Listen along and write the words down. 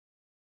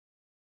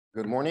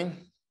Good morning.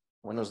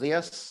 Buenos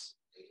días.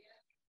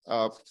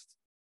 Have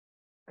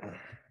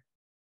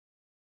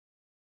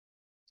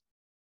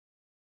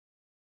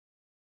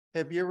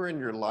you ever in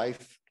your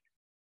life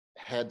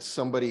had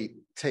somebody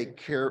take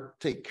care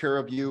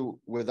of you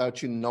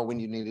without you knowing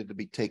you needed to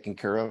be taken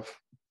care of?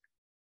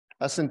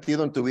 ¿Has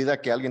sentido en tu vida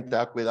que alguien te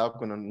ha cuidado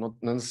cuando no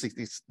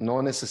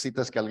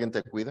necesitas que alguien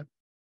te cuide?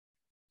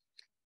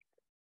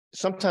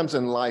 Sometimes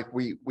in life,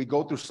 we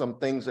go through some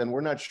things and we're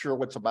not sure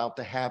what's about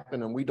to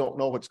happen and we don't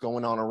know what's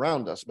going on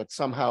around us, but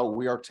somehow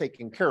we are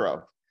taken care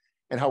of.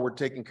 And how we're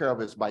taken care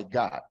of is by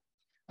God.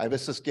 Hay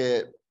veces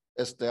que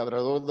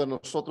alrededor de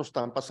nosotros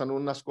están pasando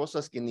unas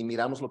cosas que ni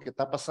miramos lo que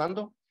está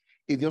pasando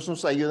y Dios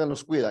nos ayuda y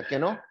nos cuida, ¿que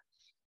no?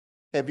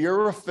 Have you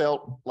ever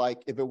felt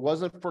like if it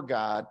wasn't for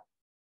God,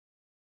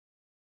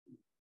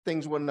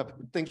 things would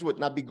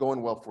not be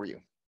going well for you?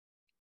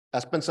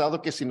 ¿Has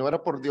pensado que si no era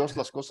por Dios,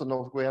 las cosas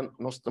no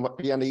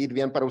iban a ir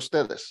bien para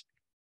ustedes?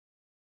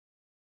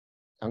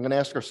 I'm going to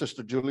ask our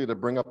sister Julie to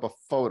bring up a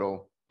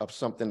photo of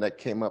something that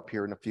came up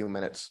here in a few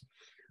minutes.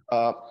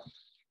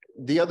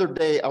 The other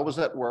day, I was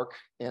at work,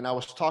 and I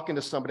was talking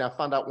to somebody. I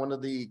found out one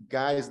of the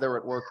guys there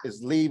at work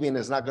is leaving,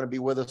 is not going to be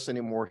with us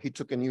anymore. He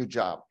took a new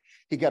job.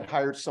 He got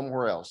hired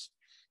somewhere else.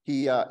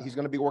 He's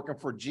going to be working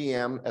for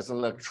GM as an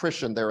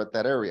electrician there at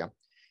that area.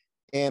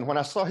 And when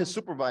I saw his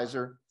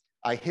supervisor,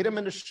 I hit him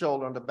in the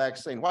shoulder on the back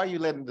saying, why are you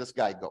letting this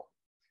guy go?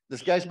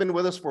 This guy's been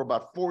with us for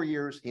about 4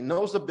 years. He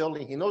knows the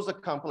building. He knows the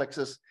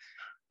complexes.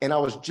 And I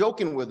was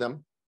joking with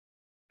him,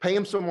 pay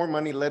him some more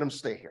money, let him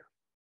stay here.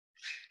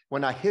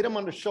 When I hit him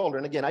on the shoulder,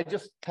 and again, I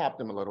just tapped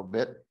him a little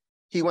bit,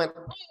 he went,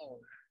 oh.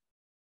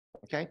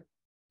 Okay.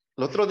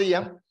 El otro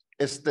día,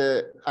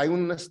 hay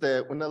uno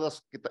de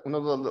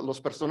los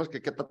personas que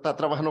está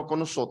trabajando con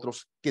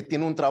nosotros, que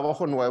tiene un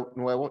trabajo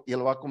nuevo y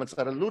él va a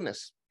comenzar el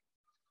lunes.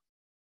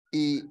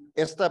 Y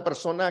esta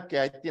persona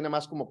que tiene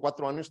más como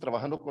 4 años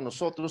trabajando con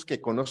nosotros, que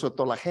conoce a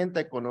toda la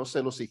gente,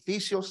 conoce los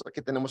edificios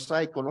que tenemos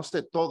ahí,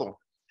 conoce todo.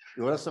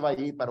 Y ahora se va a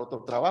ir para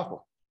otro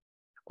trabajo.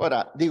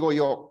 Ahora, digo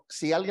yo,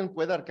 si alguien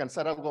puede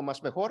alcanzar algo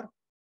más mejor,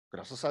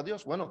 gracias a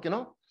Dios, bueno, que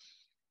no.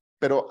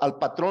 Pero al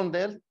patrón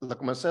de él, le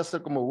comencé a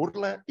hacer como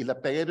burla y le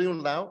pegué de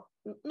un lado,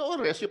 no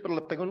recio, pero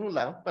le pegué en un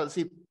lado, para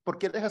decir, ¿por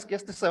qué dejas que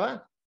se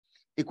va?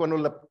 Y cuando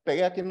le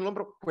pegué aquí en el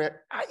hombro,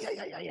 fue,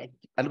 ay,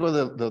 algo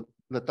le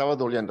estaba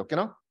doliendo, ¿qué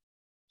no?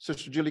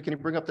 Sister Julie, can you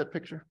bring up that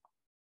picture?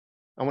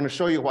 I want to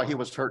show you why he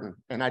was hurting,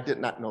 and I did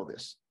not know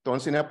this. Te voy a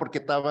enseñar por qué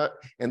estaba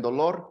en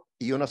dolor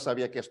y yo no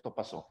sabía que esto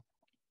pasó.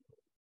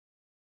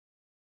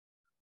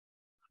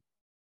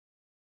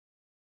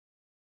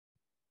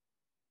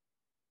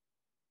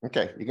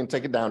 Okay, you can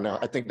take it down now.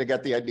 I think they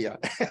got the idea.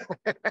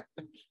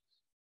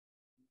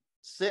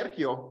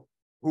 Sergio,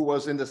 who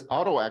was in this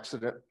auto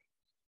accident,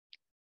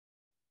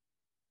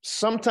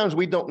 sometimes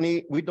we don't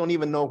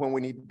even know when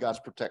we need God's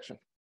protection.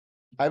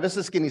 Hay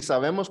veces que ni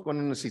sabemos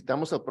cuando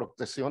necesitamos la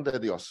protección de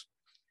Dios.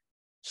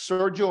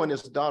 Sergio and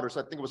his daughters,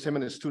 I think it was him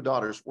and his 2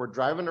 daughters, were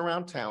driving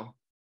around town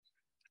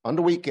on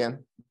the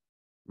weekend,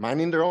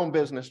 minding their own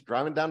business,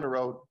 driving down the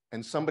road,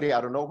 and somebody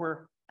out of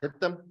nowhere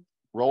hit them,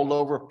 rolled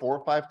over 4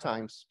 or 5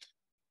 times.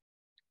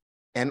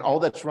 And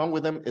all that's wrong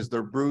with them is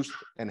they're bruised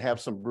and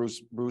have some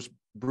bruised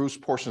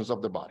portions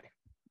of their body.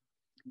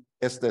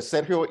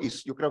 Sergio, y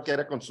yo creo que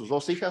era con sus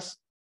 2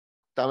 hijas,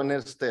 estaban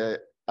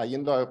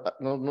yendo,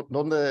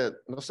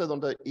 no sé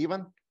dónde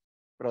iban,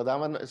 pero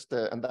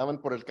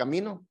andaban por el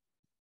camino,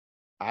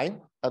 ahí,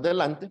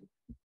 adelante,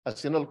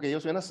 haciendo lo que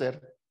ellos iban a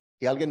hacer,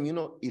 y alguien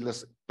vino y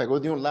les pegó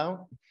de un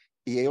lado,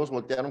 y ellos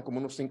voltearon como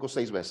unos 5 o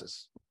 6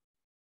 veces.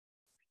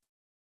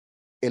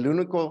 El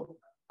único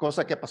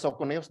cosa que pasó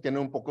con ellos, tiene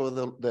un poco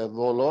de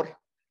dolor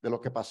de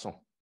lo que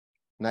pasó.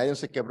 Nadie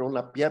se quebró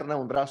una pierna,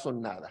 un brazo,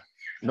 nada.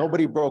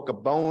 Nobody broke a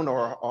bone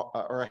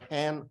or a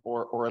hand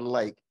or a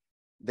leg.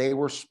 They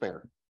were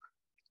spared.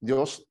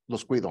 Dios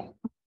los cuidó.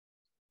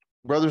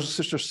 Brothers and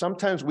sisters,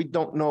 sometimes we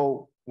don't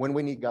know when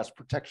we need God's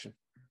protection.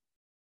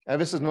 A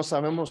veces no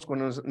sabemos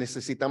cuando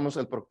necesitamos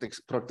la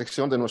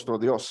protección de nuestro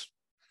Dios.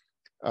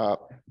 I'm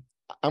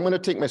going to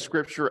take my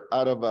scripture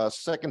out of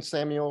 2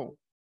 Samuel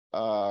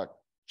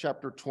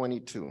chapter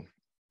 22.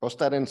 Va a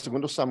estar en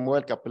 2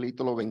 Samuel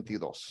capítulo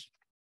 22.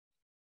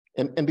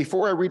 And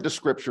before I read the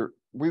scripture,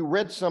 we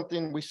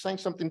sang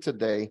something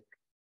today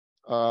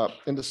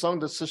in the song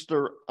that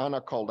Sister Anna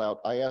called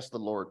out. I asked the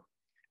Lord.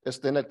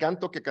 En el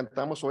canto que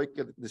cantamos hoy,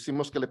 que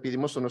decimos que le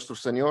pedimos a nuestro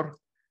Señor,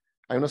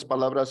 hay unas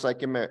palabras ahí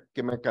que me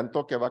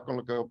encantó que va con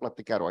lo que voy a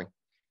platicar hoy.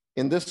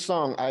 In this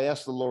song, I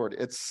asked the Lord,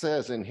 it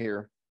says in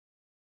here,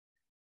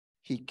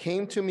 He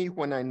came to me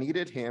when I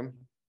needed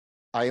Him.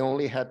 I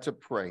only had to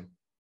pray.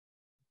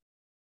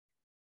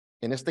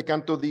 En este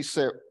canto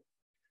dice,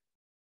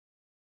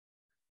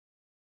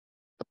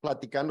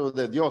 platicando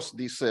de Dios,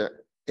 dice,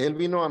 Él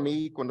vino a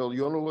mí cuando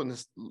yo no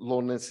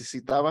lo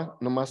necesitaba,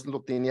 nomás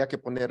lo tenía que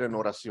poner en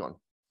oración.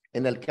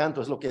 En el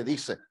canto es lo que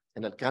dice,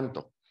 en el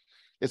canto.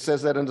 It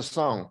says that in the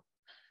song.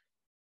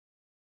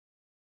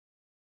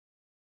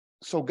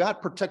 So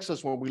God protects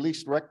us when we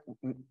least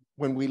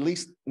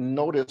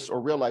notice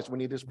or realize we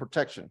need His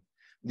protection.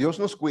 Dios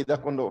nos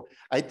cuida cuando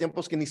hay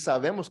tiempos que ni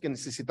sabemos que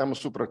necesitamos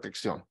su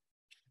protección.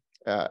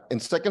 In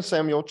 2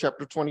 Samuel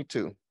chapter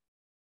 22,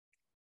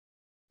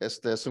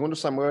 2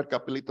 Samuel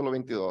capítulo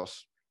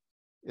 22,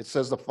 it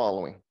says the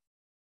following,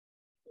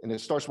 and it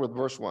starts with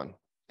verse 1.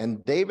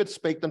 And David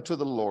spake unto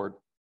the Lord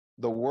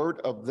the word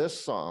of this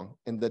song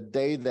in the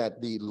day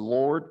that the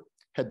Lord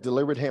had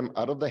delivered him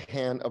out of the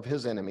hand of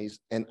his enemies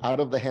and out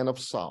of the hand of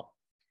Saul.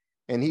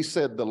 And he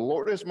said, the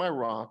Lord is my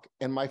rock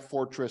and my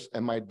fortress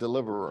and my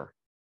deliverer.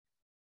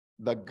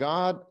 The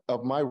God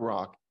of my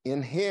rock,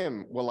 in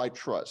him will I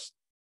trust.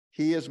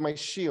 He is my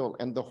shield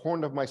and the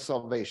horn of my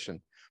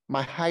salvation,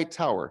 my high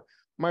tower,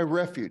 my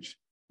refuge,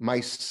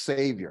 my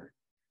savior.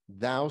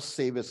 Thou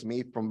savest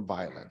me from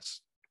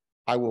violence.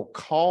 I will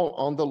call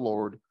on the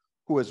Lord,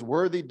 who is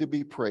worthy to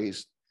be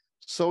praised.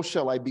 So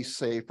shall I be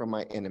saved from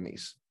my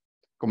enemies.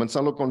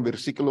 Comenzando con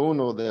versículo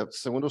 1 de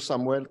 2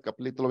 Samuel,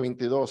 capítulo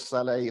 22,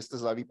 sale ahí, este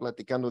es David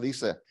platicando,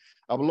 dice,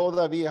 habló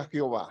David a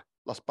Jehová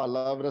las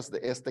palabras de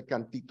este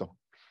cantito.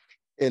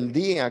 El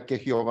día que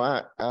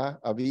Jehová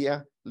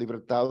había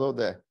libertado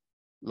de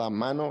la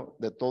mano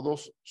de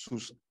todos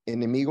sus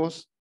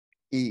enemigos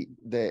y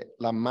de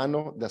la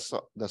mano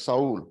de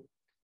Saúl.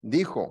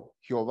 Dijo,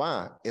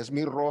 Jehová es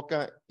mi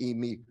roca y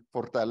mi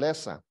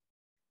fortaleza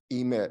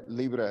y me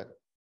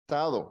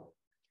libertado.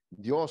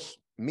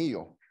 Dios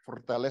mío,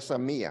 fortaleza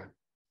mía,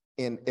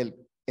 en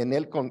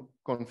él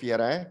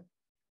confiaré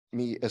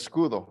mi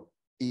escudo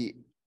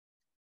y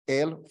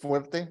el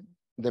fuerte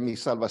de mi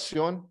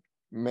salvación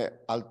me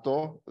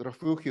alto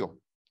refugio.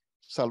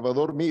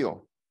 Salvador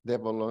mío, de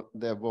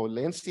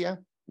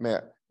violencia me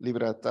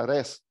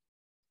libertaré.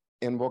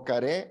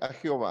 Invocaré a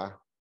Jehová,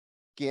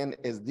 quien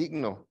es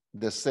digno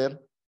de ser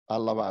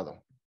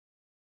alabado.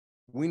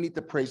 We need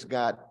to praise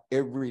God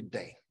every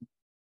day.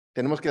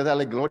 Tenemos que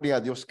darle gloria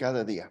a Dios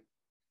cada día.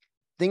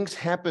 Things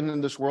happen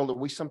in this world that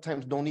we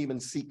sometimes don't even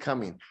see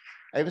coming.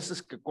 Hay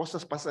veces que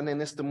cosas pasan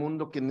en este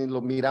mundo que ni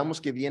lo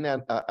miramos que viene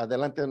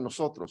adelante de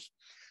nosotros.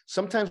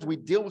 Sometimes we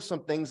deal with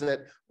some things that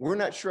we're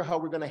not sure how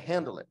we're going to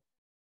handle it.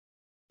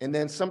 And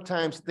then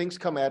sometimes things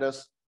come at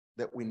us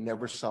that we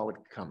never saw it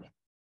coming.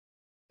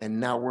 And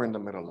now we're in the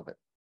middle of it.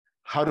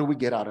 How do we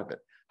get out of it?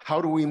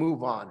 How do we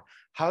move on?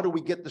 How do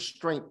we get the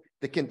strength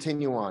to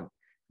continue on?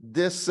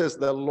 This says,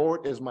 the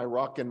Lord is my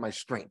rock and my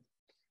strength.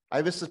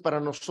 Hay veces para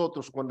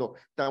nosotros, cuando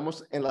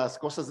estamos en las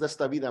cosas de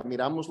esta vida,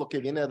 miramos lo que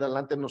viene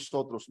adelante de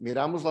nosotros,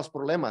 miramos los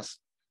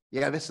problemas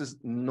y a veces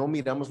no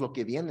miramos lo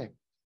que viene.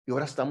 Y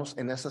ahora estamos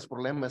en esos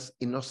problemas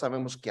y no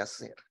sabemos qué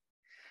hacer.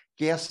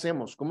 ¿Qué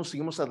hacemos? ¿Cómo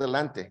seguimos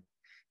adelante?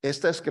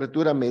 Esta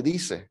escritura me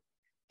dice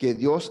que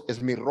Dios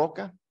es mi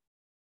roca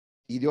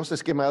y Dios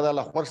es que me da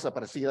la fuerza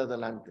para seguir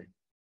adelante.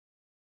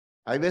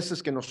 Hay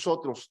veces que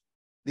nosotros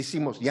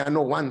decimos, ya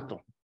no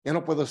aguanto, ya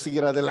no puedo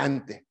seguir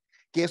adelante.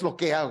 ¿Qué es lo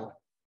que hago?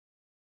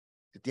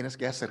 Te tienes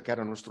que acercar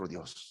a nuestro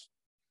Dios.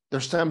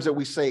 There's times that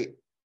we say,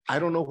 I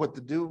don't know what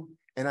to do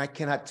and I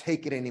cannot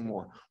take it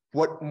anymore.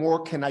 What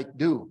more can I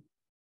do?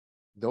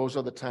 Those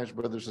are the times,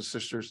 brothers and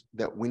sisters,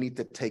 that we need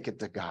to take it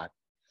to God.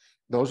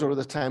 Those are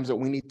the times that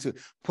we need to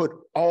put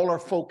all our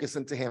focus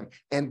into him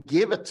and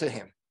give it to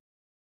him.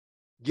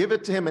 Give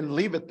it to him and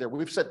leave it there.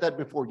 We've said that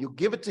before. You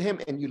give it to him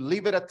and you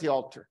leave it at the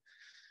altar.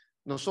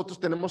 Nosotros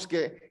tenemos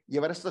que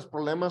llevar estos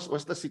problemas o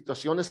estas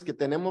situaciones que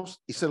tenemos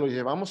y se lo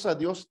llevamos a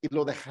Dios y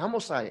lo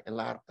dejamos ahí en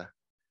la arta.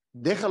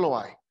 Déjalo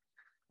ahí.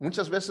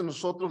 Muchas veces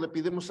nosotros le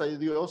pedimos a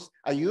Dios,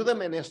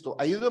 ayúdame en esto,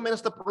 ayúdame en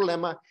este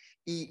problema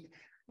y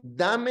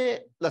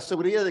dame la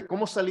seguridad de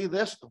cómo salir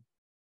de esto.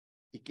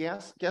 ¿Y qué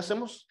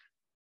hacemos?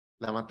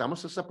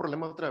 Levantamos ese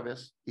problema otra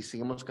vez y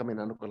seguimos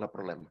caminando con el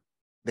problema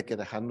de que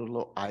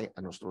dejándolo ahí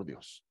a nuestro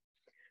Dios.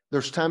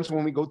 There's times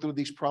when we go through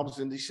these problems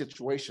in these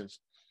situations,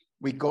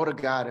 we go to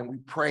God and we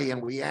pray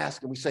and we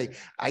ask and we say,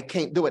 I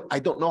can't do it. I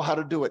don't know how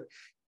to do it.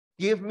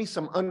 Give me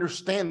some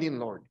understanding,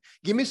 Lord.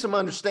 Give me some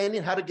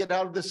understanding how to get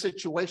out of this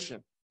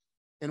situation.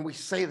 And we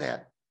say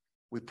that.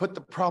 We put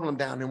the problem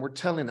down and we're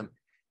telling him,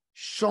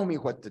 show me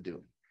what to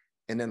do.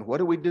 And then what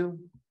do?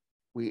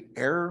 We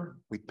err,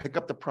 we pick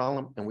up the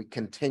problem and we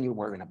continue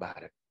worrying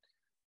about it.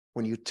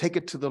 When you take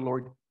it to the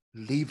Lord,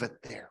 leave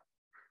it there.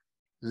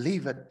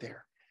 Leave it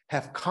there.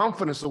 Have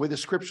confidence the way the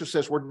scripture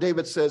says, where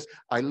David says,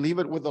 I leave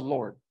it with the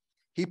Lord.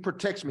 He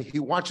protects me. He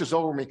watches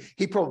over me.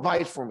 He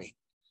provides for me.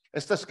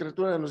 Esta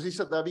escritura nos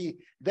dice David,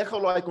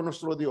 déjalo ahí con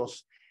nuestro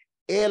Dios.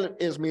 Él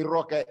es mi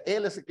roca.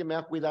 Él es el que me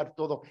va a cuidar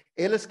todo.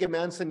 Él es el que me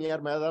va a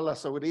enseñar, me va a dar la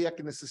seguridad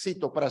que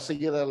necesito para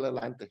seguir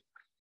adelante.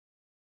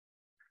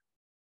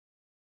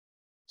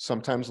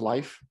 Sometimes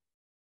life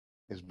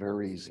is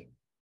very easy.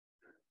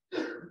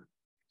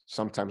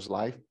 Sometimes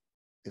life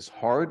is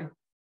hard.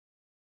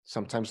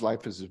 Sometimes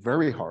life is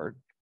very hard.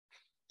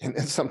 And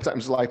then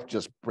sometimes life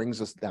just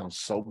brings us down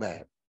so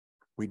bad.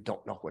 We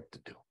don't know what to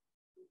do.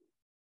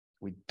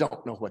 We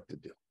don't know what to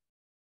do.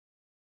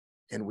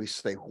 And we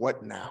say,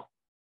 what now?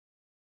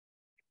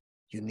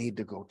 You need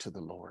to go to the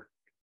Lord.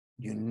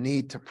 You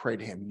need to pray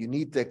to him. You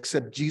need to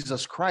accept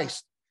Jesus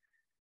Christ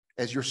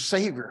as your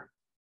Savior.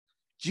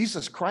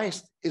 Jesus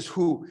Christ is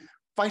who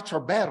fights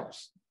our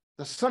battles.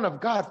 The Son of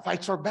God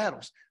fights our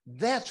battles.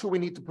 That's who we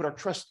need to put our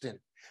trust in.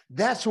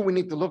 That's who we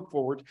need to look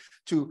forward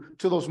to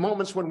those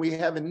moments when we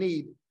have a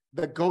need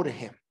that go to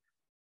him.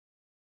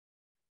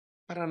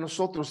 Para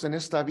nosotros en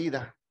esta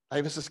vida,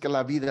 hay veces que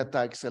la vida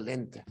está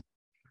excelente,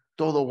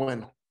 todo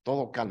bueno,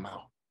 todo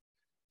calmado.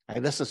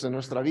 Hay veces en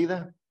nuestra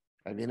vida,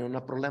 ahí viene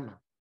un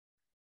problema.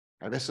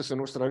 Hay veces en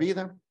nuestra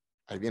vida,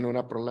 ahí viene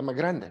un problema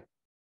grande.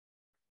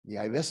 Y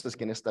hay veces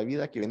que en esta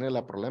vida que viene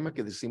el problema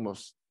que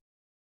decimos,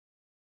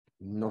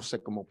 no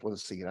sé cómo puedo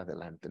seguir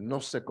adelante,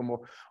 no sé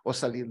cómo o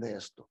salir de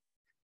esto.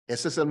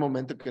 Ese es el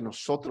momento que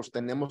nosotros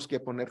tenemos que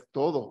poner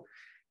todo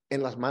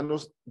en las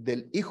manos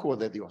del Hijo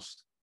de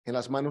Dios, en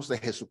las manos de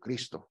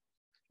Jesucristo.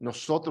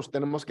 Nosotros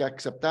tenemos que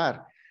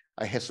aceptar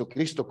a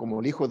Jesucristo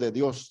como el Hijo de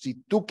Dios. Si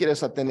tú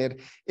quieres tener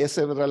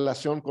esa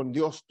relación con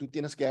Dios, tú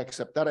tienes que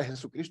aceptar a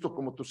Jesucristo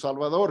como tu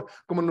Salvador,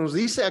 como nos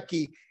dice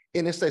aquí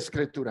en esta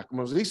escritura,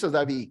 como nos dice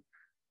David,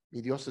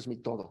 mi Dios es mi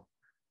todo.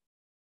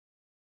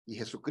 Y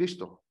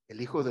Jesucristo,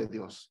 el Hijo de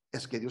Dios,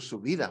 es que dio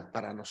su vida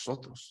para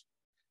nosotros.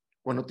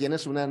 Cuando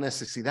tienes una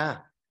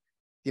necesidad,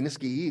 tienes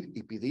que ir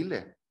y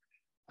pedirle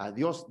a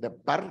Dios de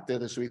parte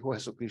de su Hijo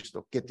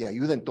Jesucristo que te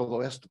ayude en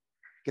todo esto,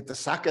 que te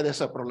saque de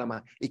ese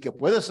problema y que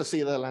puedas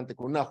seguir adelante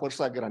con una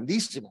fuerza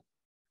grandísima.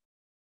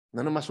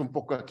 No nomás un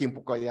poco aquí, un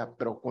poco allá,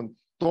 pero con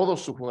toda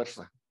su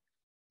fuerza.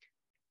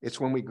 It's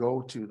when we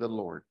go to the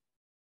Lord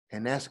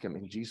and ask him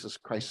in Jesus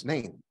Christ's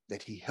name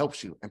that he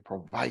helps you and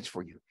provides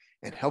for you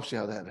and helps you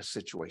out of that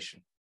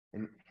situation.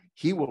 And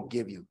he will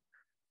give you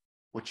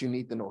what you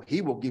need to know.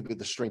 He will give you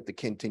the strength to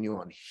continue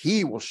on.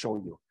 He will show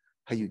you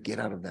how you get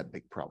out of that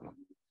big problem.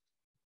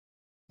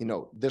 You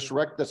know, this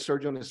wreck that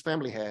Sergio and his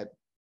family had,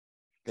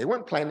 they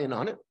weren't planning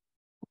on it.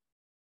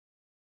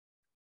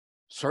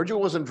 Sergio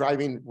wasn't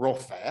driving real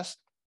fast.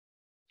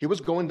 He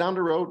was going down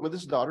the road with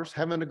his daughters,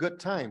 having a good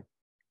time.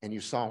 And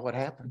you saw what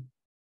happened.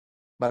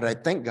 But I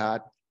thank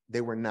God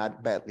they were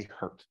not badly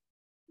hurt.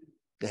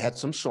 They had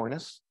some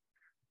soreness.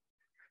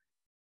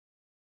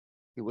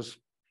 It was,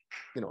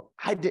 you know,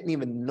 I didn't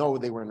even know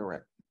they were in a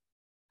wreck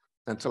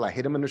until I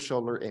hit him in the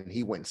shoulder and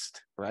he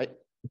winced, right?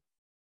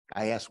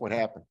 I asked what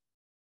happened.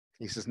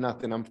 He says,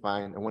 nothing, I'm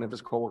fine. And one of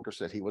his coworkers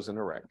said he was in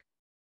a wreck.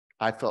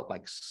 I felt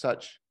like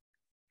such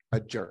a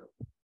jerk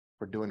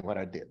for doing what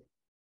I did.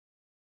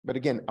 But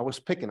again, I was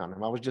picking on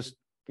him. I was just,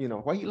 you know,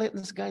 why are you letting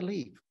this guy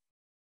leave?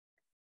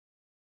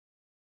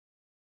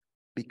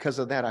 Because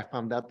of that, I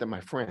found out that my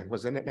friend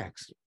was in an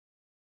accident.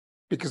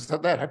 Because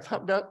of that, I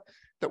found out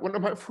that one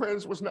of my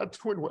friends was not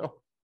doing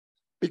well.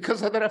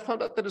 Because of that, I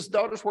found out that his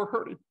daughters were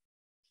hurting.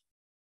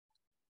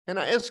 And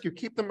I ask you,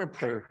 keep them in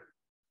prayer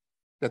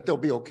that they'll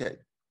be okay.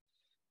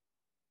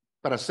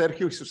 Para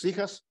Sergio y sus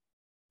hijas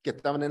que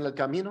estaban en el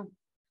camino,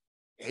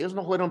 ellos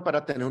no fueron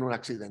para tener un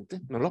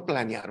accidente, no lo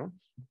planearon,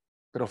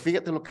 pero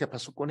fíjate lo que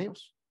pasó con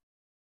ellos.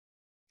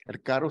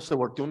 El carro se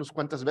volteó unas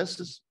cuantas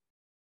veces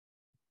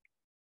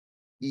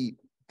y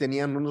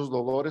tenían unos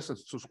dolores en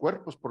sus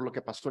cuerpos por lo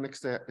que pasó en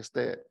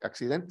este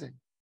accidente.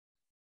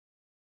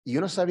 Y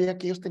yo no sabía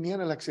que ellos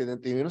tenían el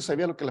accidente, y yo no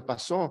sabía lo que le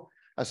pasó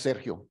a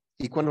Sergio.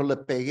 Y cuando le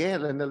pegué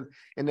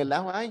en el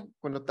lado ahí,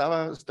 cuando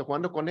estaba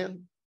jugando con él,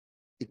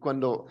 y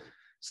cuando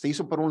se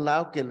hizo por un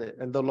lado que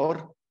el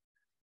dolor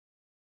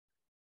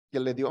que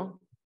le dio,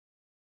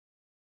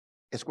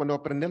 es cuando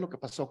aprendí lo que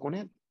pasó con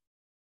él.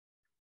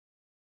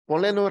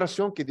 Ponle en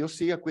oración que Dios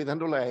siga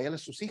cuidándole a él y a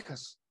sus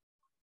hijas.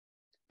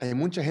 Hay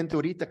mucha gente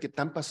ahorita que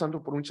están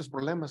pasando por muchos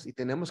problemas y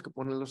tenemos que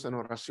ponerlos en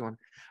oración.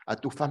 A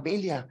tu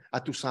familia,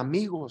 a tus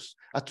amigos,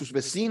 a tus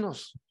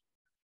vecinos,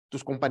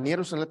 tus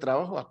compañeros en el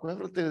trabajo,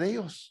 acuérdate de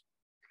ellos.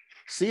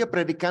 Sigue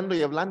predicando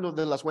y hablando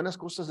de las buenas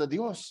cosas de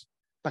Dios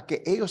para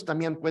que ellos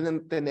también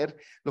puedan tener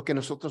lo que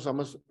nosotros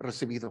hemos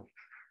recibido.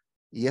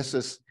 Y ese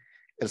es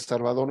el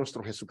Salvador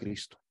nuestro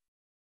Jesucristo.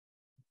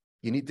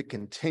 You need to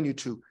continue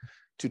to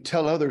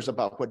tell others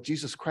about what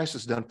Jesus Christ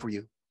has done for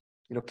you.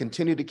 You know,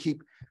 continue to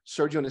keep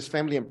Sergio and his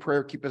family in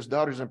prayer, keep his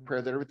daughters in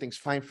prayer, that everything's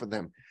fine for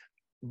them.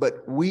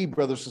 But we,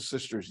 brothers and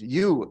sisters,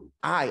 you,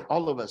 I,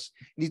 all of us,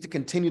 need to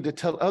continue to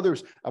tell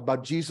others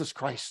about Jesus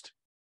Christ.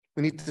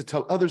 We need to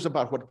tell others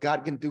about what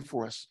God can do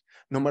for us,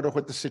 no matter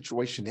what the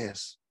situation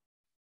is.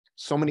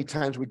 So many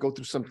times we go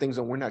through some things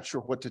and we're not sure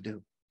what to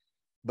do,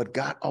 but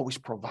God always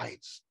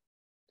provides.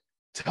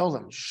 Tell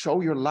them,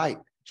 show your light,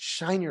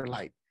 shine your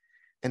light,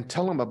 and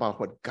tell them about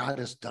what God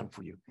has done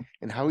for you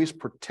and how he's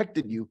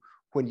protected you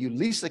when you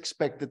least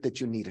expected that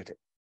you needed it.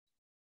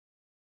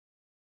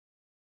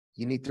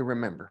 You need to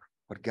remember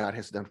what God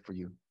has done for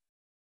you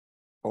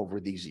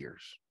over these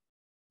years.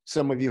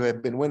 Some of you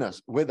have been with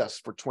us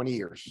for 20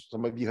 years.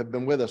 Some of you have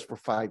been with us for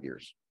 5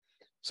 years.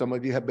 Some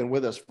of you have been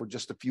with us for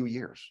just a few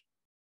years.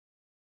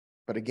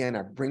 But again,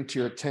 I bring to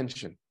your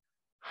attention,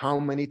 how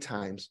many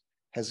times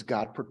has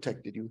God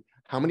protected you?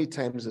 How many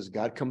times has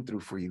God come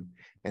through for you?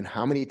 And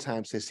how many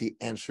times has he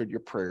answered your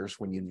prayers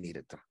when you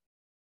needed them?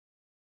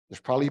 There's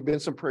probably been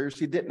some prayers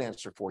he didn't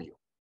answer for you.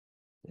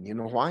 And you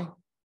know why?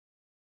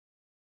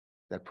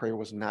 That prayer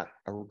was not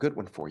a good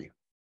one for you.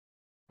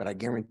 But I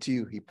guarantee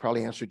you, he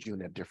probably answered you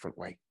in a different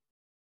way.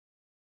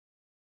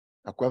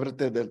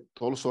 Acuérdate de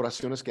todas las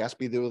oraciones que has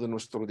pedido de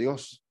nuestro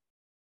Dios.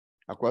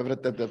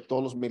 Acuérdate de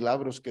todos los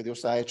milagros que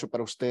Dios ha hecho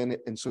para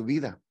usted en su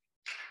vida.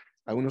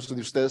 Hay unos de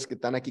ustedes que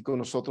están aquí con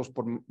nosotros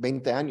por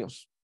 20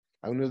 años.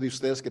 Hay unos de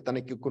ustedes que están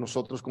aquí con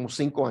nosotros como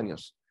 5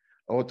 años.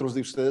 Otros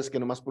de ustedes que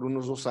nomás por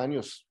unos 2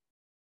 años.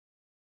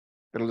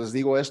 Pero les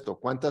digo esto,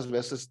 ¿cuántas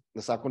veces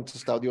les ha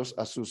contestado Dios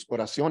a sus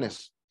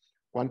oraciones?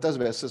 ¿Cuántas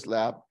veces le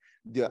ha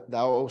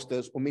dado a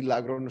ustedes un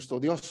milagro a nuestro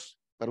Dios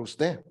para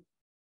usted?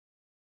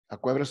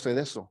 Acuérdese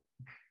de eso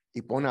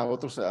y pone a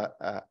otros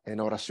en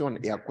oración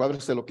y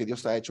acuérdese de lo que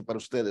Dios ha hecho para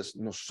ustedes.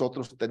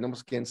 Nosotros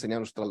tenemos que enseñar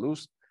nuestra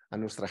luz a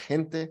nuestra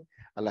gente,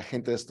 a la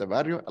gente de este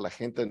barrio, a la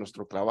gente de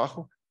nuestro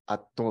trabajo, a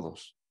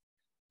todos.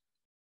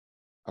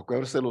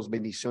 Acuérdese de las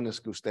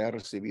bendiciones que usted ha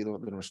recibido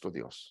de nuestro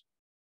Dios.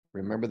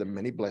 Remember the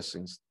many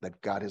blessings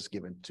that God has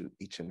given to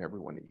each and every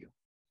one of you.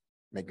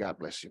 May God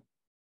bless you.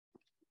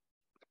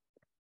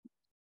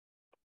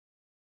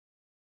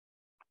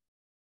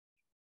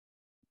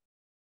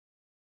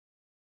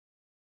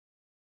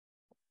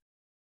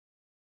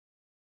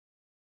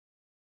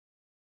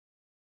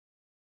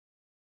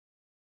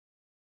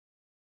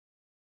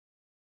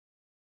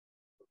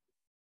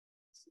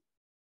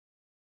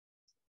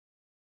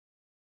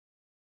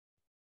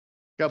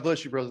 God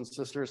bless you, brothers and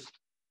sisters.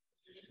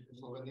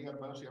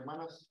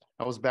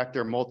 I was back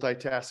there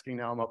multitasking.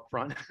 Now I'm up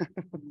front.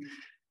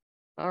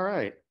 All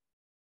right.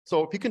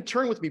 So if you can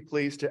turn with me,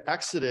 please, to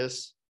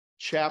Exodus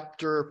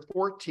chapter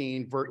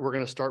 14. We're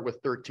going to start with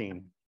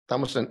 13.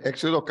 Estamos en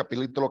Éxodo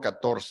capítulo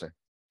 14.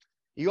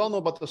 You all know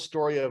about the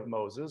story of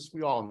Moses.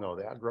 We all know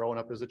that growing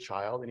up as a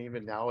child and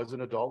even now as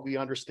an adult, we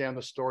understand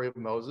the story of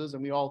Moses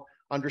and we all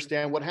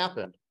understand what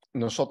happened.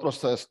 Nosotros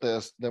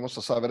debemos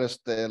saber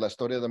la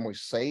historia de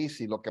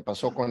Moisés y lo que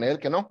pasó con él,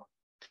 que no.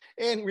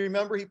 And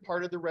remember, he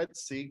parted the Red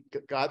Sea.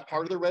 God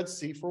parted the Red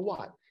Sea for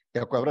what? Y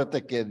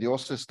acuérdate que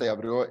Dios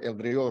abrió el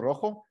río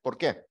Rojo. ¿Por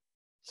qué?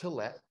 To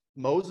let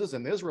Moses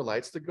and the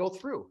Israelites to go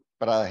through.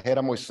 Para dejar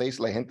a Moisés,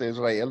 la gente de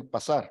Israel,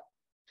 pasar.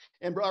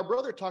 And our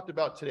brother talked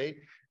about today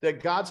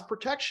that God's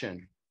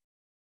protection.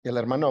 Y el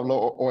hermano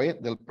habló hoy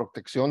de la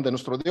protección de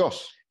nuestro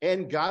Dios.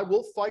 And God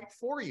will fight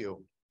for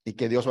you. Y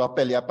que Dios va a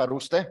pelear para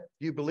usted.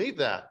 Do you believe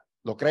that?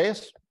 ¿Lo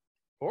crees?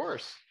 Of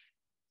course.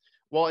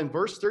 Well, in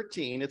verse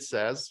 13, it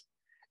says,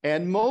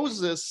 and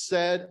Moses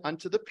said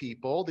unto the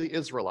people, the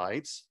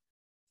Israelites,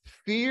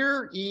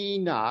 fear ye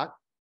not,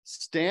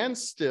 stand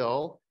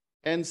still,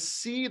 and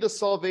see the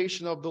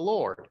salvation of the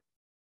Lord,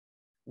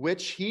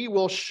 which he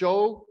will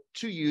show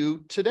to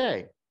you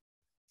today.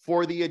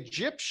 For the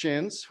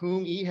Egyptians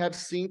whom ye have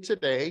seen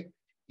today,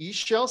 ye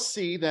shall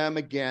see them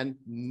again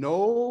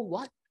no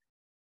what?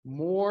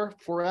 More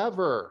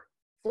forever.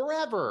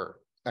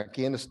 Forever.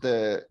 Aquí en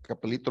este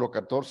capítulo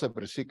 14,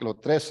 versículo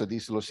 13,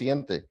 dice lo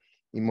siguiente.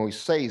 Y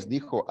Moisés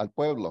dijo al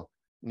pueblo,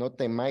 no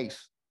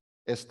temáis,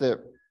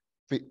 estar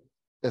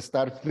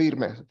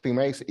firmes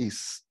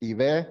y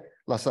ve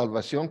la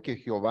salvación que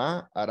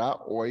Jehová hará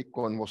hoy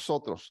con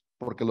vosotros,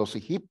 porque los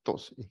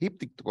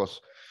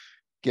egipcios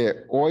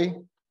que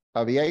hoy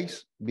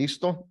habíais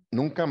visto,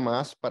 nunca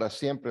más para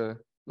siempre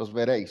los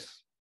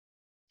veréis.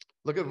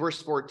 Look at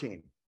verse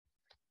 14.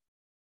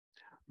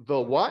 The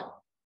what?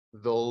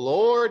 The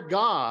Lord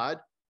God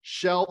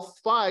shall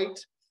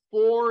fight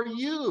for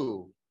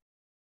you,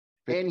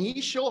 and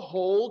he shall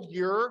hold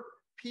your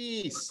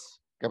peace.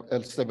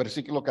 Este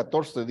versículo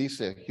 14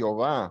 dice,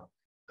 Jehová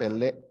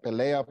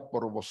pelea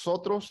por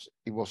vosotros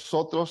y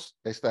vosotros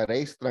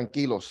estaréis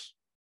tranquilos.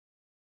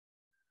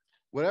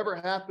 Whatever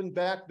happened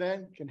back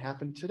then can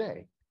happen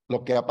today.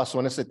 Lo que pasó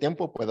en ese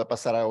tiempo puede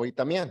pasar hoy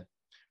también.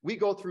 We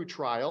go through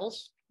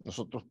trials.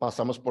 Nosotros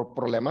pasamos por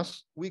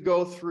problemas. We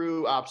go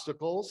through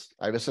obstacles.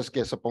 Hay veces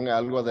que se ponga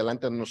algo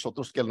delante de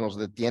nosotros que nos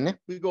detiene.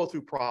 We go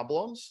through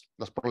problems.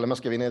 Los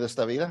problemas que vienen de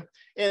esta vida.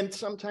 And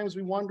sometimes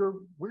we wonder,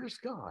 where's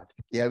God?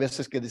 Y hay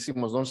veces que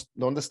decimos,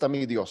 ¿dónde está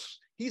mi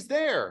Dios? He's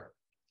there.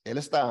 Él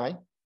está ahí.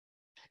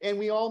 And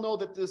we all know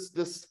that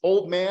this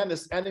old man,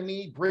 this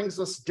enemy, brings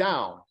us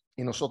down.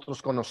 Y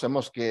nosotros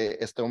conocemos que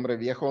este hombre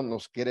viejo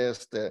nos quiere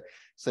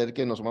ser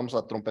que nos vamos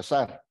a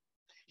trompezar.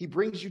 He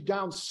brings you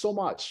down so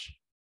much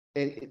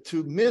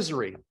to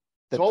misery.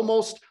 To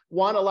almost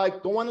want to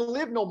don't want to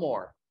live no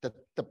more. Te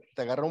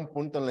agarra un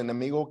punto en el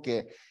enemigo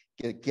que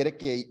quiere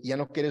que ya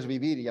no quieres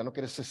vivir, ya no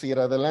quieres seguir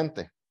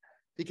adelante.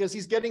 Because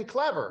he's getting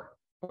clever.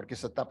 Porque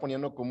se está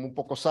poniendo como un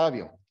poco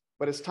sabio.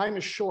 But his time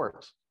is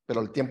short. Pero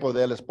el tiempo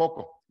de él es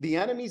poco. The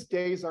enemy's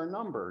days are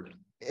numbered.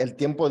 El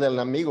tiempo del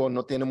amigo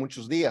no tiene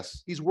muchos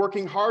días. He's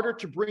working harder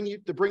to bring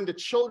the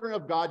children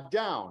of God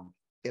down.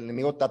 El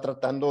enemigo está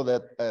tratando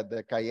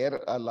de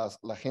caer a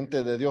la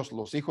gente de Dios,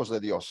 los hijos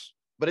de Dios.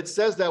 But it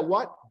says that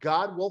what?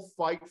 God will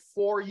fight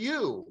for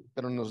you.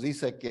 Pero nos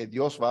dice que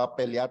Dios va a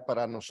pelear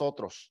para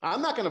nosotros.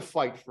 I'm not going to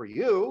fight for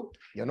you.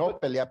 Yo no voy a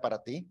pelear para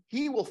ti.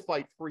 He will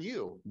fight for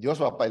you. Dios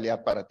va a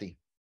pelear para ti.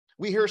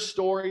 We hear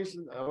stories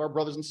of our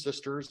brothers and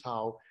sisters,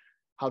 how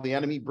the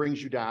enemy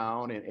brings you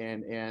down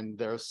and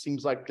there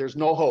seems like there's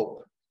no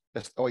hope.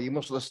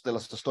 Oímos de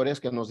las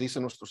historias que nos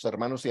dicen nuestros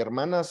hermanos y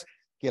hermanas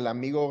que el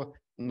amigo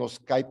nos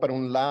cae para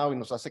un lado y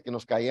nos hace que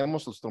nos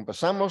caemos, nos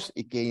trompezamos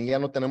y que ya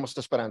no tenemos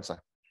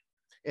esperanza.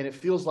 And it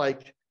feels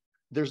like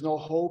there's no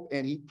hope,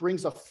 and he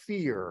brings a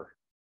fear.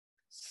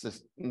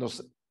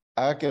 Nos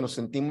haga que nos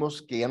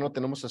sentimos que ya no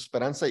tenemos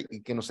esperanza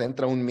y que nos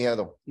entra un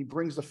miedo, He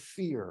brings a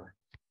fear.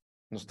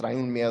 nos trae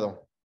un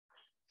miedo.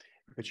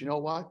 But you know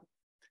what?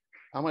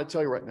 I'm going to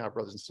tell you right now,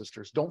 brothers and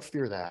sisters, don't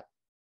fear that.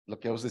 Lo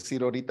que os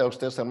decir ahorita a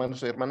ustedes,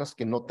 hermanos y hermanas,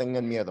 que no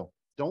tengan miedo,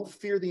 Don't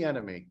fear the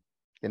enemy.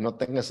 que no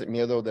tengas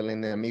miedo del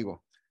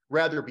enemigo.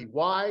 Rather be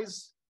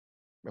wise.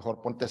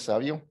 Mejor ponte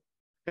sabio,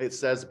 It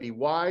says, be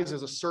wise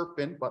as a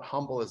serpent, but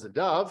humble as a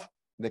dove.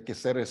 de que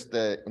ser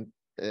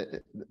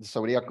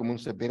sabría como un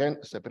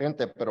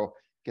serpiente, pero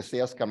que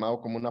seas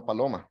calmado como una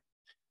paloma.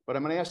 But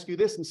I'm going to ask you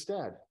this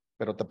instead.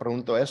 Pero te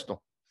pregunto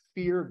esto,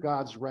 Fear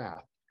God's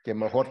wrath. que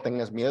mejor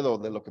tengas miedo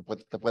de lo que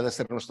te puede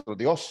hacer nuestro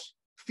Dios.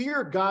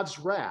 Fear God's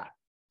wrath.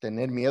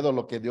 Tener miedo a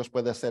lo que Dios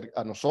puede hacer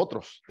a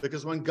nosotros.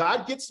 Because when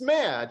God gets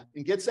mad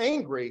and gets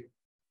angry,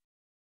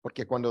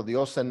 Porque cuando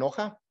Dios se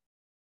enoja,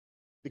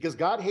 because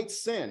God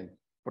hates sin,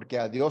 porque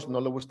a Dios no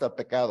le gusta el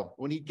pecado.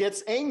 when he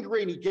gets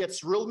angry and he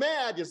gets real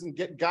mad,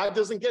 God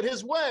doesn't get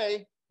his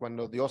way,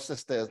 Cuando Dios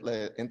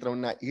le entra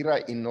una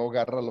ira y no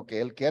agarra lo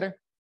que Él quiere,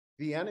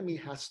 the enemy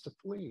has to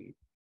flee.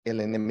 el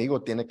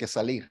enemigo tiene que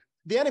salir.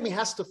 The enemy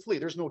has to flee.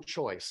 There's no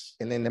choice.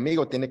 El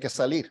enemigo tiene que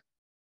salir.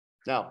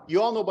 Now,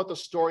 you all know about the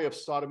story of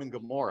Sodom and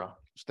Gomorrah.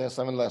 Ustedes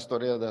saben la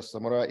historia de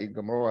Sodoma y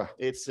Gomorra.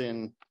 It's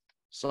in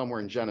somewhere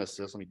in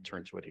Genesis. Let me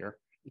turn to it here.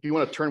 If you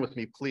want to turn with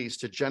me, please,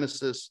 to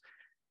Genesis,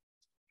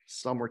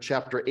 somewhere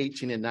chapter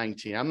 18 and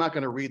 19. I'm not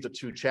going to read the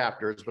two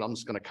chapters, but I'm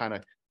just going to kind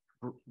of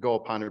go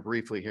upon it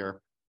briefly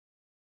here.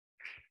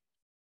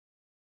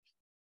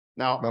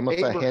 Now, Vamos a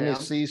Abraham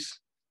Génesis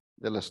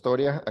de la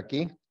historia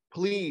aquí.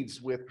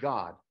 pleads with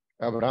God.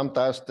 Abraham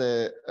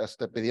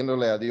está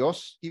pidiéndole a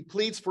Dios, He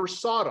pleads for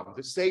Sodom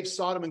to save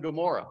Sodom and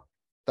Gomorrah.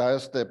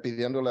 está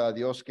pidiéndole a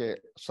Dios que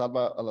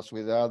salva a la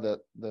ciudad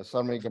de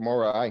Sodoma y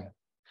Gomorra. Ay,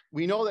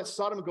 We know that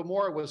Sodom and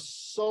Gomorrah was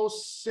so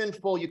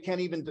sinful you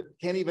can't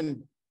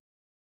even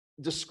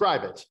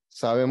describe it.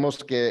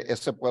 sabemos que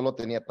ese pueblo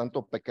tenía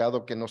tanto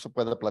pecado que no se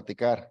puede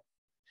platicar.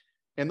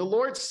 And the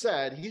Lord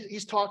said,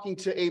 he's talking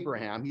to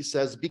Abraham. He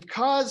says,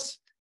 because,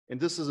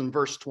 and this is in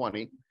verse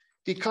 20,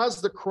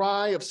 because the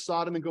cry of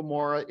Sodom and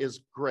Gomorrah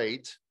is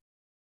great,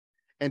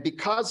 and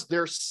because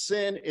their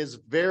sin is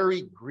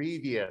very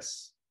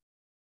grievous.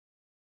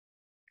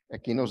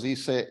 Aquí nos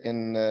dice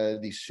en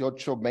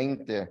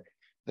 18:20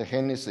 de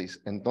Génesis,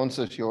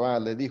 entonces Jehová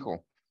le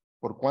dijo,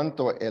 por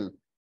cuanto el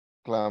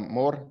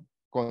clamor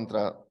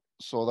contra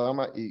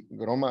Sodoma y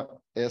Gomorra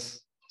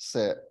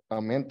se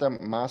aumenta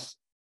más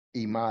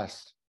y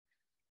más,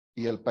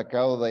 y el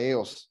pecado de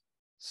ellos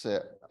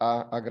se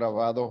ha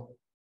agravado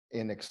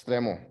en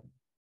extremo.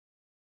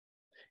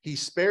 He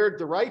spared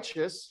the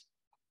righteous.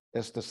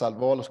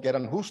 Salvó a los que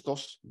eran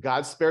justos,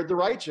 God spared the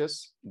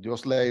righteous,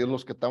 Dios le ayudó a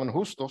los que estaban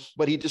justos,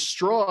 but he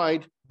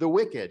destroyed the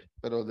wicked.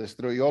 pero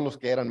destruyó a los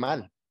que eran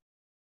mal.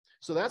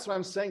 So that's what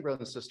I'm saying,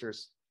 brothers and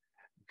sisters.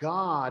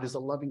 God is a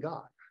loving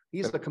God.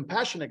 He's a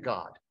compassionate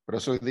God. Por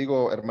eso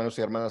digo, hermanos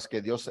y hermanas,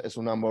 que Dios es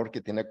un amor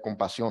que tiene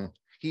compasión.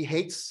 He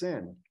hates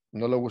sin.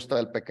 No le gusta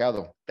el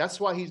pecado. That's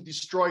why he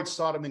destroyed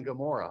Sodom and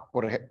Gomorrah.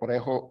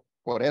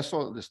 Por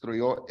eso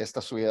destruyó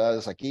estas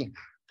ciudades aquí.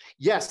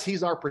 Yes,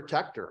 he's our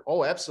protector.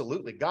 Oh,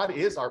 absolutely. God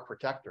is our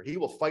protector. He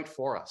will fight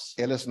for us.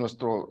 Él es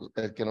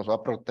el que nos va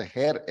a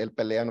proteger. Él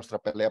pelea nuestra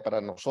pelea para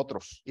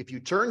nosotros. If you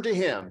turn to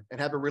him and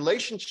have a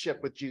relationship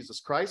with Jesus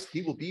Christ,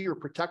 he will be your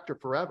protector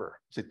forever.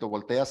 Si tú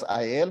volteas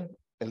a Él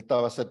te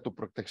va a ser tu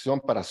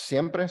protección para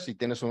siempre si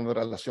tienes una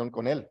relación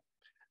con Él.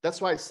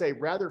 That's why I say,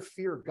 rather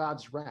fear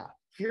God's wrath.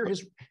 Fear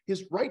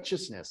his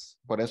righteousness.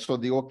 Por eso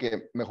digo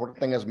que mejor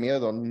tengas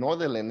miedo, no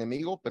del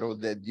enemigo, pero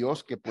de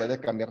Dios que puede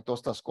cambiar todas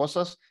estas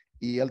cosas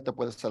y Él te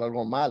puede hacer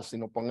algo mal si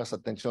no pongas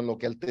atención a lo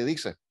que Él te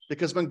dice.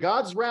 Because when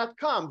God's wrath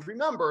comes,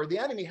 remember, the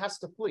enemy has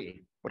to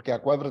flee. Porque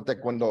acuérdate,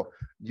 cuando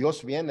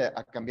Dios viene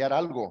a cambiar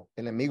algo,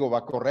 el enemigo va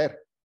a correr.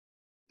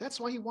 That's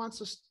why he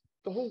wants us,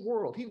 the whole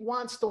world. He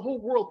wants the whole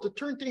world to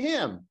turn to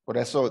him. Por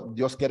eso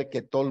Dios quiere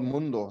que todo el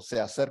mundo se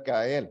acerque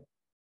a Él.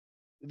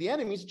 The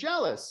enemy's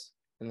jealous.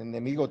 El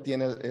enemigo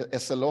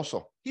es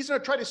celoso. He's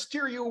going to try to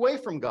steer you away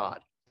from God.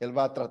 El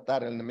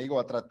enemigo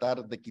va a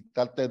tratar de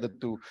quitarte de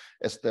tus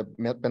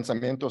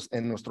pensamientos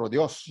en nuestro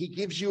Dios. He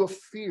gives you a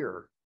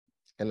fear.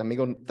 El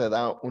enemigo te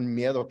da un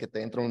miedo, que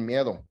te entra un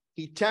miedo.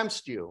 He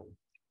tempts you.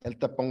 Él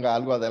te ponga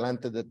algo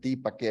adelante de ti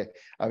para que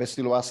a ver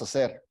si lo vas a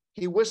hacer.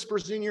 He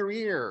whispers in your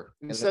ear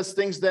and says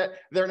things that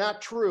they're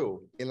not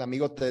true. El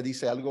amigo te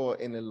dice algo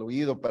en el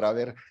oído para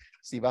ver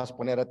si vas a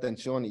poner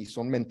atención y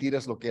son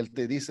mentiras lo que él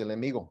te dice, el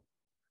enemigo.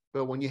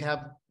 But when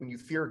you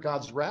fear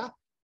God's wrath,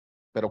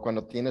 Pero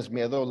cuando tienes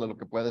miedo de lo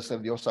que puede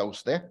ser Dios a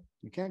usted,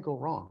 you can't go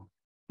wrong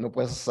no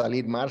puedes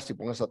salir mal si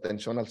pones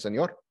atención al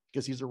Señor,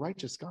 because he's a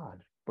righteous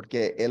God.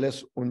 porque Él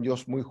es un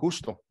Dios muy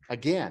justo.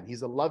 Again,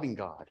 he's a loving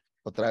God.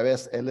 Otra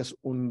vez, Él es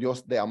un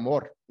Dios de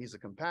amor, He's a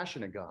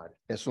compassionate God.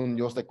 es un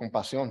Dios de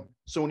compasión.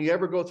 So when you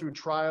ever go through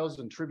trials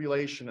and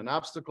tribulation and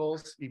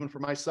obstacles, even for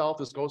myself,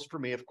 this goes for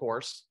me, of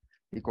course,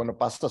 Y cuando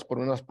pasas por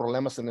unos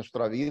problemas en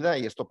nuestra vida,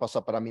 y esto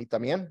pasa para mí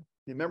también,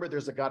 remember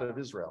there's a God of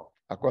Israel.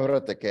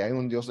 acuérdate que hay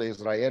un Dios de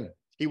Israel.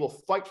 He will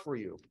fight for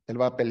you. Él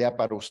va a pelear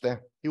para usted.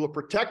 He will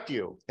protect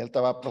you. Él te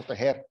va a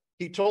proteger.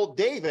 He told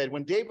David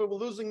when David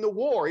was losing the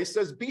war, he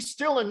says, be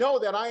still and know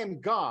that I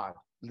am God.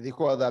 Le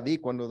dijo a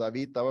David cuando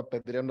David estaba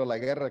perdiendo la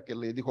guerra, que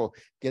le dijo,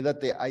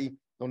 quédate ahí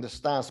donde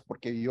estás,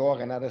 porque yo voy a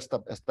ganar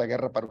esta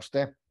guerra para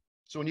usted.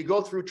 So when you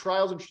go through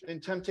trials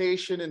and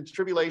temptation and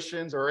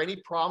tribulations or any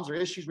problems or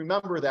issues,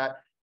 remember that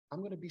I'm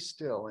going to be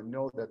still and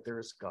know that there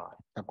is God.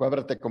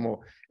 Acuérdate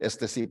como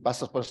si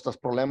pasas por estos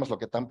problemas, lo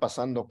que están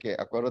pasando, que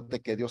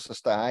acuérdate que Dios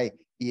está ahí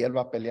y Él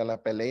va a pelear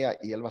la pelea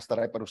y Él va a estar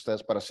ahí para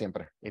ustedes para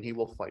siempre. And he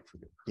will fight for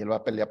you. Y Él va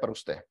a pelear para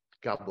usted.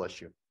 God bless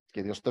you.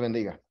 Que Dios te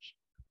bendiga.